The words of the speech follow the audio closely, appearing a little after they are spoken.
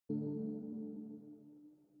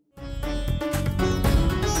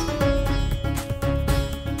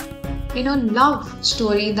In a love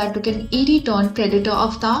story that took an eerie turn, predator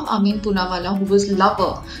Aftab Amin Poonawalla, who was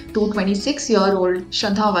lover to 26-year-old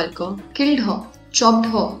Shraddha Walkar, killed her, chopped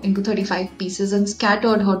her into 35 pieces, and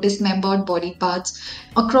scattered her dismembered body parts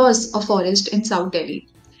across a forest in South Delhi.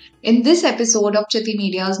 In this episode of Chiti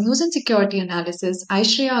Media's News and Security Analysis,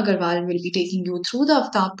 Aishwarya Agarwal will be taking you through the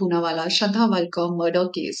Aftab Poonawalla Shraddha Walkar murder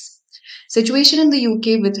case. Situation in the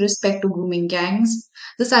UK with respect to grooming gangs,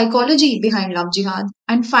 the psychology behind love jihad,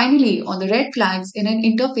 and finally on the red flags in an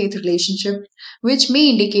interfaith relationship which may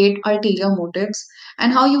indicate ulterior motives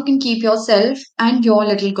and how you can keep yourself and your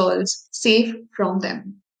little girls safe from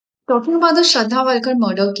them. Talking about the Shraddha Walkar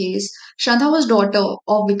murder case, Shraddha was daughter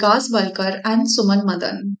of Vikas Walkar and Suman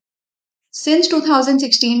Madan. Since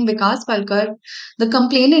 2016, Vikas Palkar, the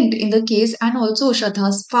complainant in the case and also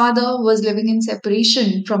Shraddha's father, was living in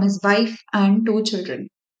separation from his wife and two children.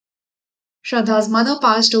 Shraddha's mother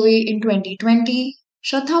passed away in 2020.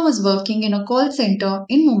 Shraddha was working in a call center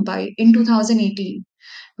in Mumbai in 2018,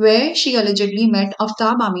 where she allegedly met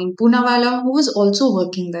Aftab Amin Poonawalla, who was also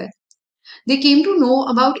working there. They came to know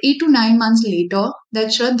about 8 to 9 months later that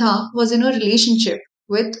Shraddha was in a relationship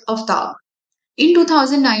with Aftab. In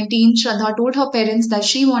 2019, Shraddha told her parents that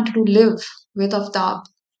she wanted to live with Aftab.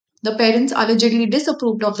 The parents allegedly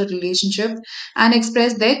disapproved of the relationship and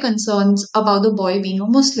expressed their concerns about the boy being a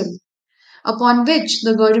Muslim. Upon which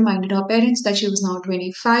the girl reminded her parents that she was now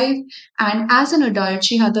 25 and as an adult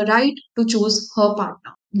she had the right to choose her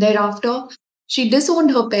partner. Thereafter, she disowned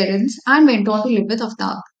her parents and went on to live with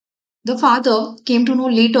Aftab. The father came to know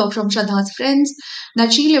later from Shraddha's friends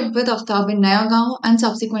that she lived with Aftab in Nayagaon and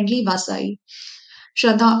subsequently Vasai.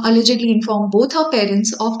 Shraddha allegedly informed both her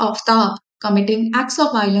parents of Aftab committing acts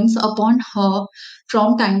of violence upon her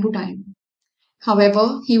from time to time.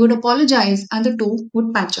 However, he would apologize and the two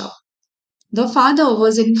would patch up. The father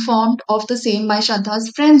was informed of the same by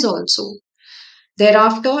Shraddha's friends also.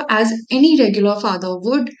 Thereafter, as any regular father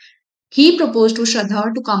would, he proposed to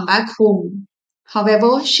Shraddha to come back home.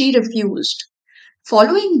 However, she refused.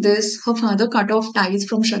 Following this, her father cut off ties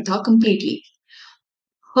from Shraddha completely.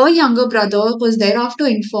 Her younger brother was thereafter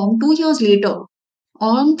informed 2 years later,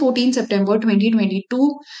 on 14 September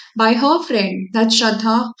 2022, by her friend that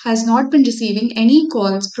Shraddha has not been receiving any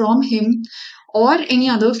calls from him or any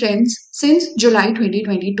other friends since July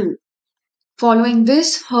 2022. Following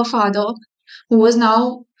this, her father, who was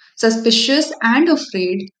now suspicious and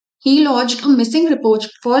afraid, he lodged a missing report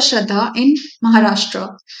for Shraddha in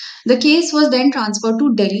Maharashtra. The case was then transferred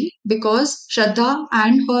to Delhi because Shraddha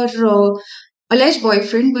and her alleged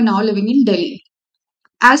boyfriend were now living in Delhi.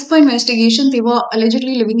 As per investigation, they were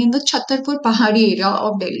allegedly living in the Chhattarpur Pahadi area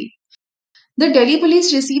of Delhi. The Delhi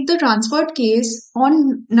police received the transferred case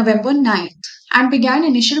on November 9th and began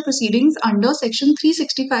initial proceedings under Section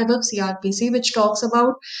 365 of CRPC, which talks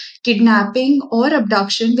about kidnapping or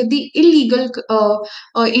abduction with the illegal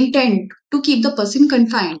intent to keep the person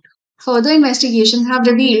confined. Further investigations have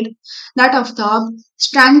revealed that Aftab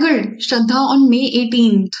strangled Shraddha on May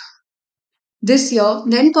 18th this year,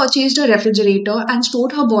 then purchased a refrigerator and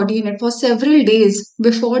stored her body in it for several days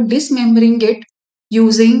before dismembering it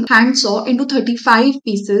using handsaw into 35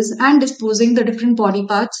 pieces and disposing the different body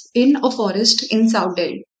parts in a forest in South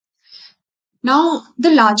Delhi. Now,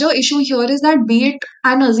 the larger issue here is that be it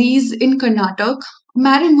an Aziz in Karnataka, a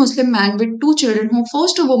married Muslim man with two children who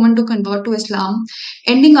forced a woman to convert to Islam,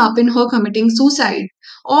 ending up in her committing suicide,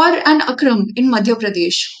 or an Akram in Madhya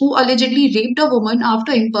Pradesh, who allegedly raped a woman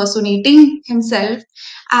after impersonating himself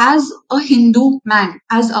as a Hindu man,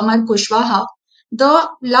 as Amar Kushwaha, the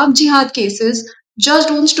love jihad cases just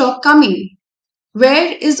don't stop coming.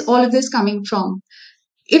 Where is all of this coming from?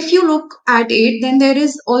 If you look at it, then there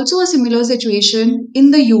is also a similar situation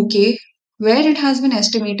in the UK where it has been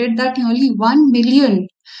estimated that nearly 1 million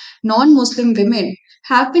non Muslim women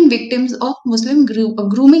have been victims of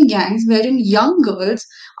grooming gangs wherein young girls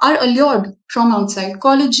are allured from outside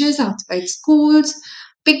colleges, outside schools,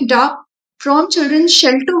 picked up from children's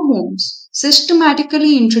shelter homes,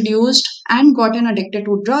 systematically introduced and gotten addicted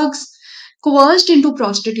to drugs, coerced into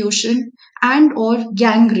prostitution and or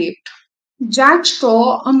gang raped. Jack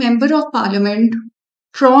Straw, a member of parliament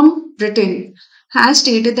from Britain, has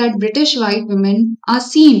stated that British white women are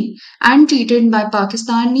seen and treated by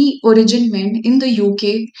Pakistani origin men in the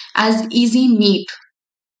UK as easy meat.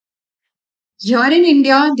 Here in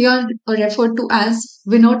India, they are referred to as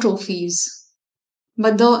winner trophies,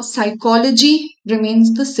 but the psychology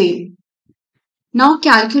remains the same. Now,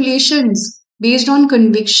 calculations based on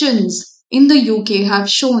convictions in the UK have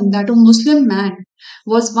shown that a Muslim man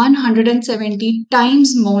was 170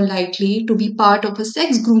 times more likely to be part of a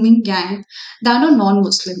sex grooming gang than a non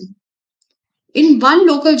Muslim. In one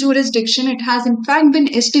local jurisdiction, it has in fact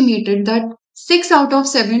been estimated that 6 out of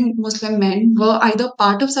 7 Muslim men were either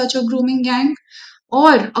part of such a grooming gang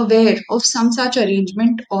or aware of some such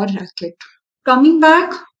arrangement or racket. Coming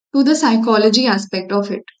back to the psychology aspect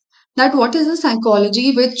of it, that what is the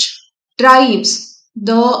psychology which drives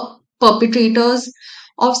the perpetrators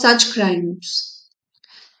of such crimes?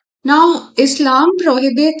 Now, Islam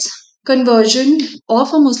prohibits conversion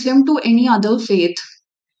of a Muslim to any other faith.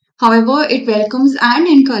 However, it welcomes and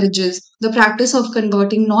encourages the practice of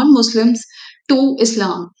converting non Muslims to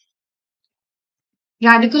Islam.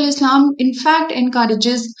 Radical Islam, in fact,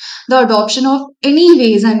 encourages the adoption of any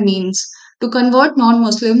ways and means to convert non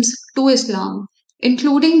Muslims to Islam,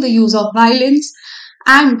 including the use of violence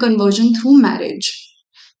and conversion through marriage.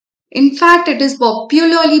 In fact, it is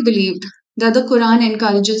popularly believed that the Quran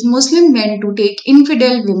encourages Muslim men to take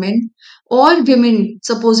infidel women or women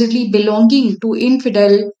supposedly belonging to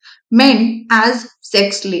infidel men as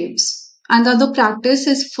sex slaves, and that the practice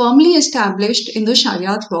is firmly established in the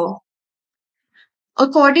Sharia law.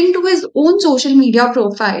 According to his own social media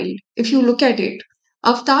profile, if you look at it,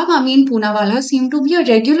 Aftab Amin Poonawalla seemed to be a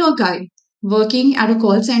regular guy, working at a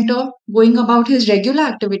call center, going about his regular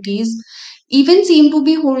activities, even seemed to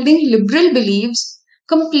be holding liberal beliefs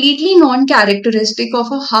completely non characteristic of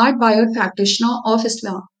a hardwired practitioner of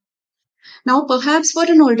Islam. Now, perhaps for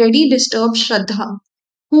an already disturbed Shraddha,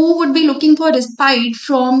 who would be looking for respite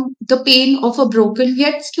from the pain of a broken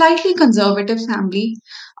yet slightly conservative family,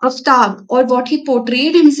 Aftab, or what he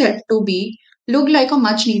portrayed himself to be, looked like a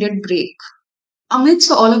much needed break.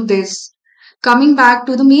 Amidst all of this, coming back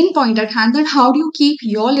to the main point at hand, that how do you keep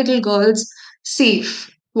your little girls safe?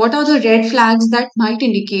 What are the red flags that might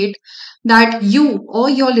indicate that you or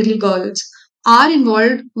your little girls are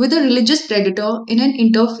involved with a religious predator in an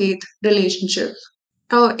interfaith relationship?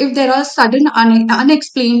 If there are sudden,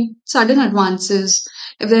 unexplained sudden advances,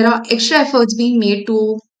 if there are extra efforts being made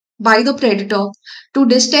to by the predator to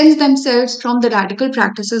distance themselves from the radical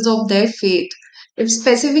practices of their faith, if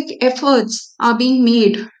specific efforts are being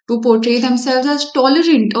made to portray themselves as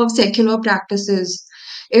tolerant of secular practices,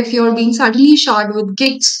 if you're being suddenly showered with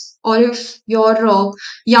gifts, or if your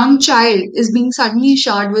young child is being suddenly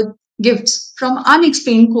showered with gifts from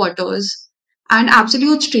unexplained quarters and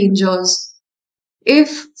absolute strangers,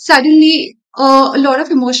 if suddenly a lot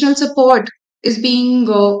of emotional support is being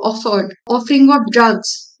offered, offering of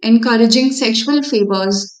drugs, encouraging sexual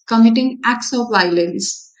favors, committing acts of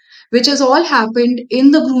violence, which has all happened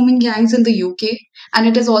in the grooming gangs in the UK, and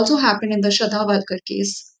it has also happened in the Shraddha Walkar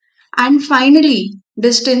case. And finally,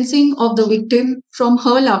 distancing of the victim from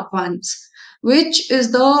her loved ones, which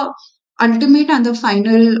is the ultimate and the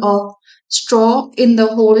final straw in the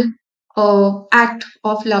whole act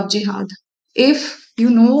of love jihad. If you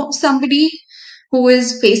know somebody who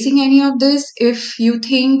is facing any of this, if you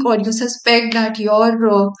think or you suspect that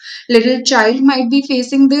your little child might be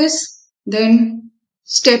facing this, then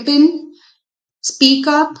step in, speak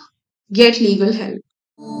up, get legal help.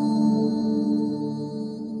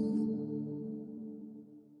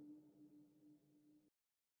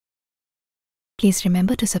 Please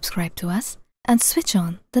remember to subscribe to us and switch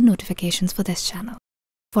on the notifications for this channel.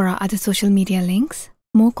 For our other social media links,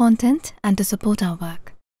 more content, and to support our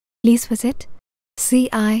work, please visit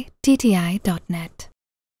citti.net.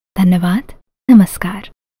 Dhanyavad. Namaskar.